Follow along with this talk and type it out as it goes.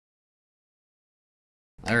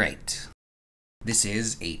Alright, this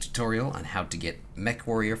is a tutorial on how to get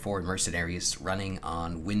Mechwarrior for Mercenaries running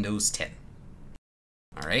on Windows 10.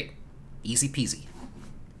 Alright, easy peasy.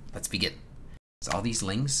 Let's begin. So all these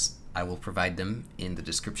links, I will provide them in the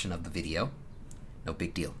description of the video. No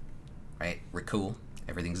big deal, right? We're cool,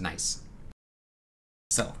 everything's nice.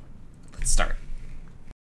 So, let's start.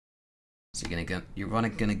 So you're going to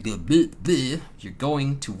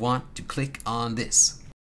want to click on this.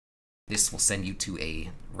 This will send you to a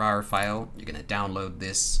RAR file. You're going to download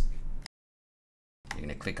this. You're going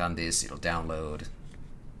to click on this. It'll download.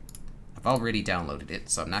 I've already downloaded it,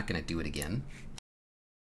 so I'm not going to do it again.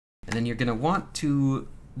 And then you're going to want to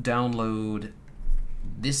download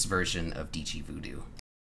this version of DG Voodoo.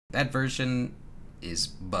 That version is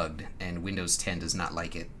bugged, and Windows 10 does not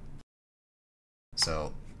like it.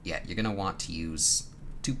 So, yeah, you're going to want to use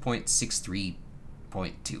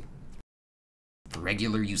 2.63.2. for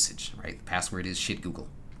regular usage, right? The password is shitgoogle.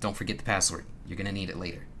 Don't forget the password. You're going to need it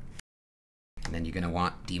later. And then you're going to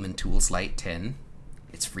want Daemon Tools Lite 10.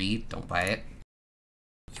 It's free. Don't buy it.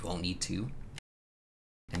 You won't need to.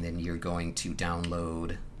 And then you're going to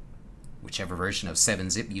download whichever version of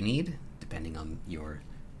 7-zip you need, depending on your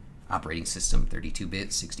operating system, 32-bit,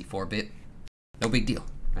 64-bit. No big deal,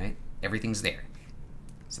 right? Everything's there.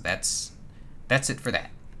 So that's it for that.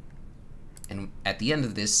 And at the end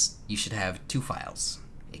of this, you should have two files,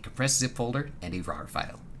 a compressed zip folder and a RAR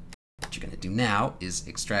file. What you're going to do now is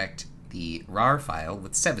extract the RAR file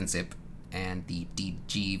with 7-zip and the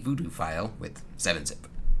DG Voodoo file with 7-zip.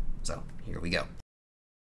 So here we go.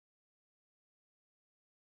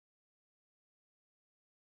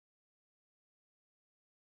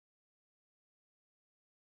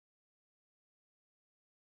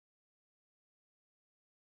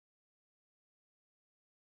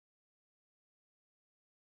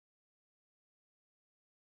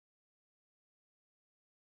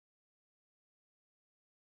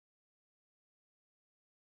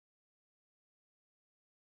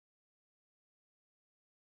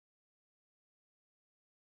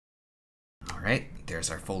 Alright, there's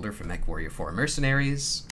our folder for Mechwarrior for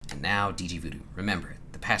Mercenaries. And now DG Voodoo. Remember,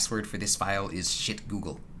 the password for this file is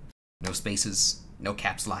shitgoogle. No spaces, no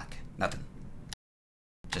caps lock, nothing.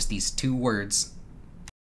 Just these two words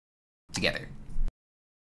together.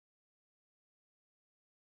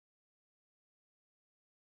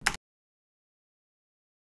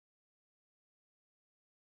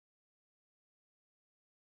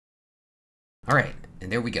 Alright,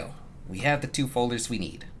 and there we go. We have the two folders we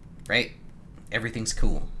need, right? Everything's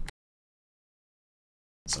cool.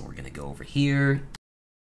 So we're gonna go over here,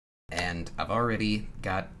 and I've already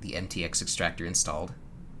got the MTX extractor installed.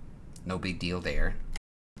 No big deal there.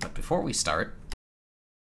 But before we start,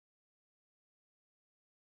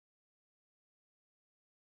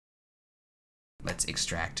 let's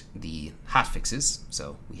extract the hotfixes.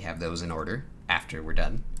 So we have those in order after we're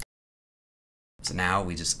done. So now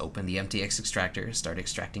we just open the MTX extractor, start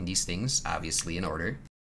extracting these things, obviously in order.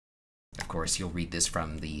 Of course, you'll read this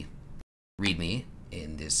from the README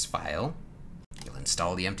in this file. You'll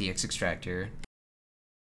install the MTX extractor,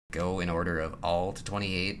 go in order of all to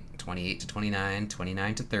 28, 28 to 29,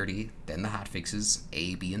 29 to 30, then the hotfixes,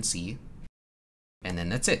 A, B, and C. And then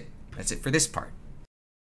that's it. That's it for this part.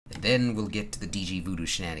 And then we'll get to the DG Voodoo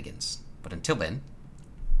shenanigans. But until then,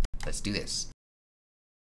 let's do this.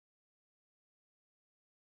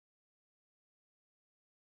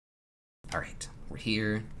 Alright, we're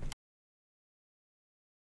here.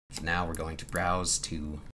 So now we're going to browse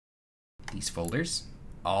to these folders.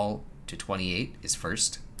 All to 28 is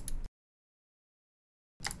first.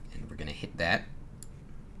 And we're going to hit that.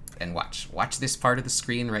 And watch this part of the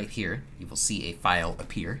screen right here. You will see a file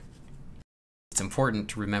appear. It's important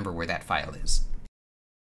to remember where that file is.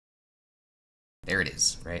 There it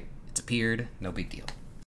is, right? It's appeared, no big deal.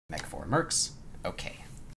 Mech for Mercs, okay.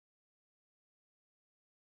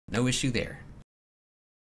 No issue there.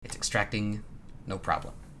 It's extracting, no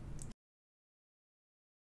problem.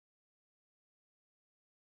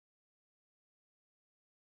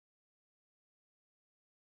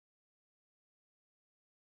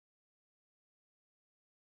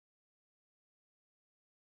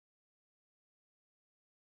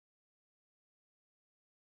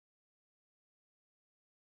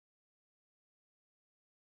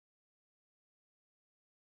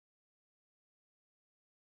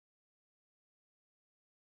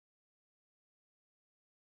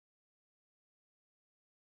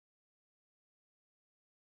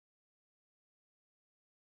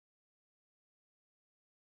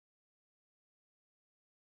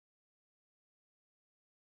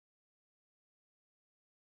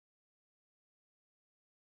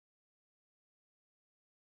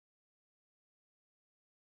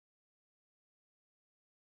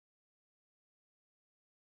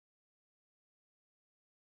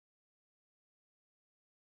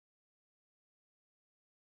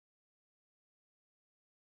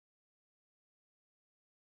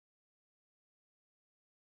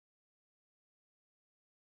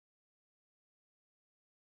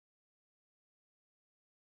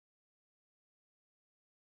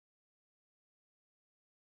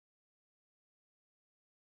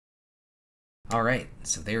 Alright,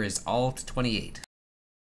 so there is Alt 28.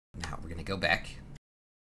 Now we're going to go back.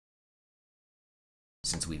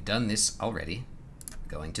 Since we've done this already,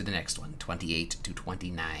 going to the next one, 28 to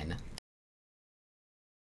 29.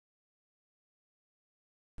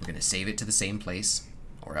 We're going to save it to the same place,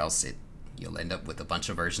 or else you'll end up with a bunch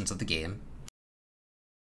of versions of the game.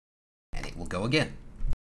 And it will go again.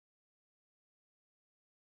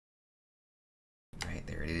 Alright,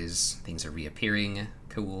 there it is. Things are reappearing.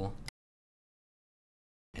 Cool.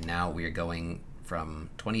 And now we're going from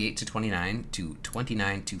 28 to 29 to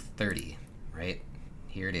 29 to 30, right?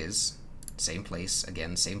 Here it is. Same place,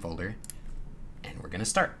 again, same folder. And we're gonna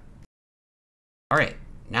start. Alright,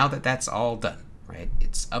 now that that's all done, right?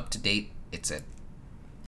 It's up to date. It's at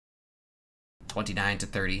 29 to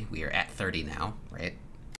 30. We are at 30 now, right?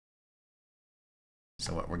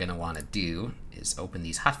 So what we're gonna wanna do is open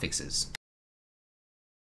these hotfixes.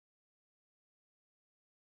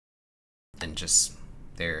 And just,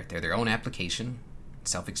 they're their own application,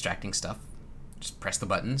 self-extracting stuff. Just press the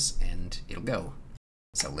buttons and it'll go.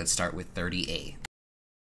 So let's start with 30A.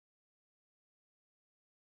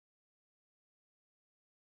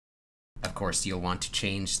 Of course, you'll want to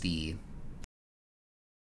change the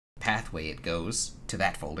pathway it goes to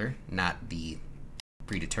that folder, not the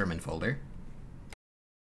predetermined folder.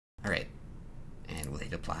 Alright, and we'll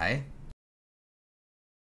hit apply.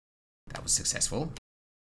 That was successful.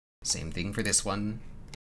 Same thing for this one.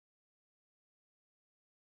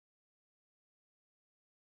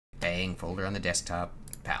 Bang, folder on the desktop,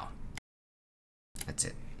 pow. That's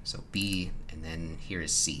it. So B, and then here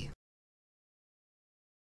is C.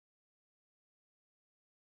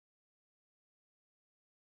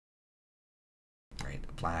 Right,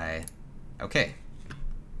 apply. Okay,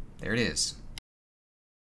 there it is.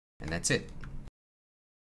 And that's it.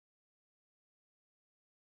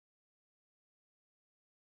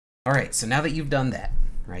 Alright, so now that you've done that,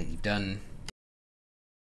 right, you've done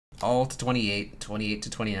Alt 28, 28 to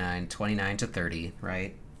 29, 29 to 30,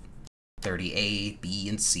 right? 30A, B,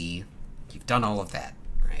 and C. You've done all of that,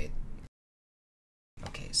 right?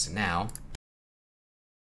 Okay, so now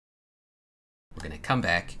we're going to come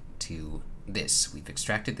back to this. We've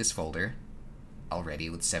extracted this folder already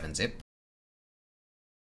with 7-zip.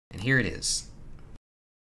 And here it is.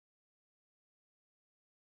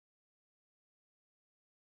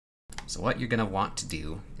 So what you're going to want to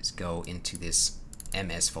do is go into this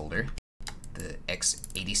MS folder, the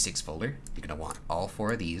x86 folder. You're going to want all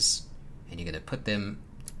 4 of these, and you're going to put them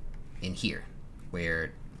in here,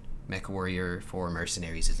 where Mechwarrior for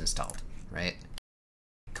mercenaries is installed, right?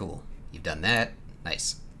 Cool. You've done that.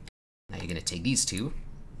 Nice. Now you're going to take these 2,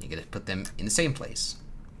 you're going to put them in the same place.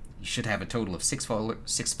 You should have a total of 6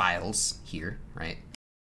 files here, right?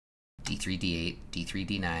 D3, D8, D3,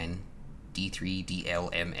 D9, D3,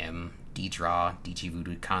 DLMM, DDraw,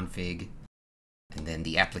 DGVoodoo config, and then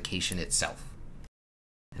the application itself.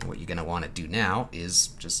 And what you're going to want to do now is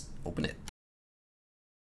just open it.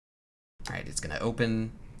 Alright, it's going to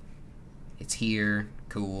open. It's here.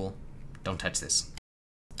 Cool. Don't touch this.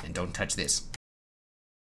 And don't touch this.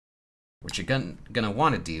 What you're going to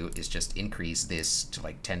want to do is just increase this to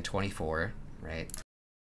like 1024, right?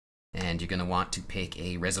 And you're going to want to pick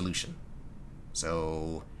a resolution.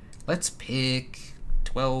 So let's pick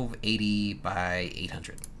 1280 by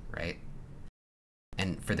 800, right?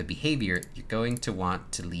 And for the behavior, you're going to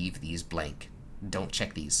want to leave these blank. Don't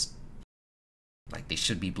check these. Like, they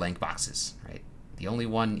should be blank boxes, right? The only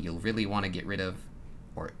one you'll really want to get rid of,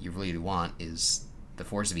 or you really want, is the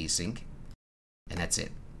Force VSync. And that's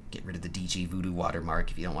it. Get rid of the DGVoodoo watermark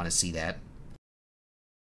if you don't want to see that.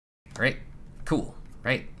 Alright, cool,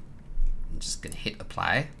 right? I'm just going to hit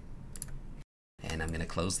apply. And I'm going to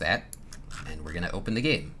close that. And we're going to open the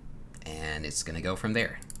game. And it's going to go from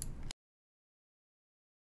there.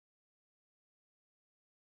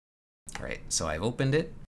 Alright, so I've opened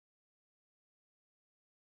it.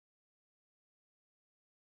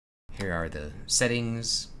 Here are the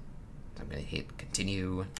settings. I'm going to hit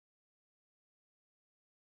continue.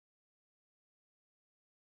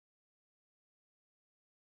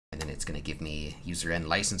 And then it's going to give me user end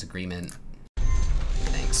license agreement.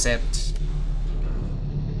 And I accept.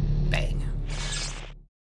 Bang.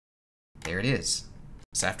 There it is.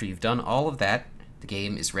 So after you've done all of that, the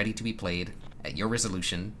game is ready to be played at your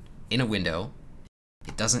resolution in a window.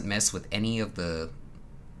 It doesn't mess with any of the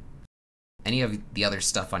other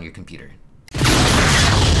stuff on your computer.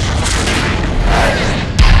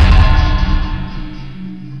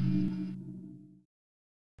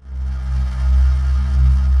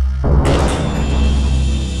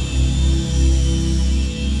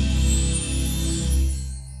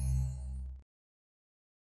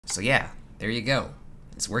 So yeah, there you go.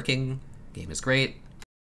 It's working. Game is great.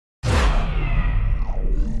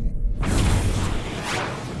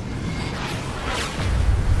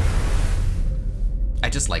 I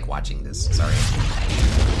just like watching this, sorry.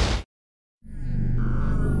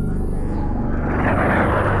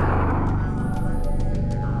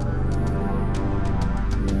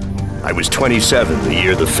 I was 27 the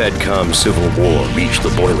year the Fedcom Civil War reached the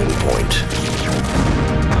boiling point.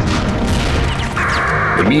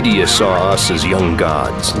 The media saw us as young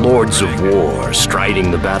gods, lords of war,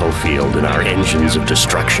 striding the battlefield in our engines of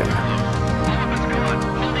destruction.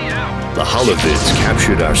 The holovids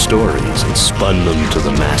captured our stories and spun them to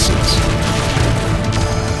the masses.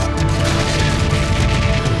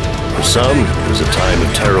 For some, it was a time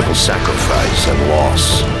of terrible sacrifice and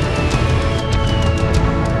loss.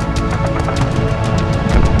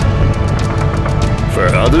 For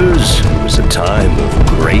others, it was a time of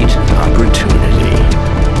great opportunity.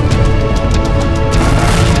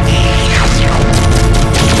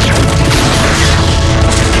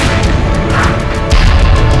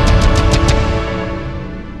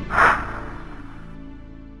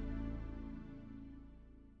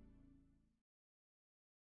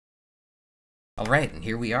 Alright, and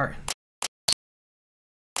here we are.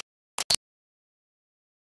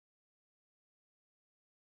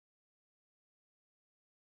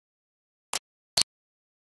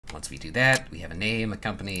 Once we do that, we have a name, a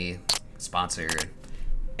company, a sponsor,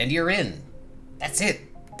 and you're in. That's it.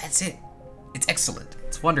 That's it. It's excellent.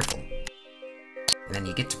 It's wonderful. And then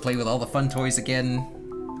you get to play with all the fun toys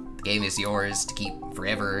again. The game is yours to keep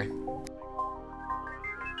forever.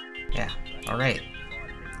 Yeah, alright.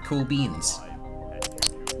 Cool beans.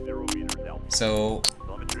 So,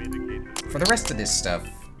 for the rest of this stuff,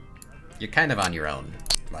 you're kind of on your own.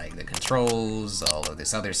 Like the controls, all of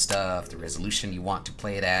this other stuff, the resolution you want to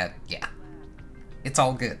play it at, yeah. It's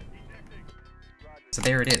all good. So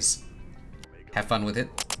there it is. Have fun with it.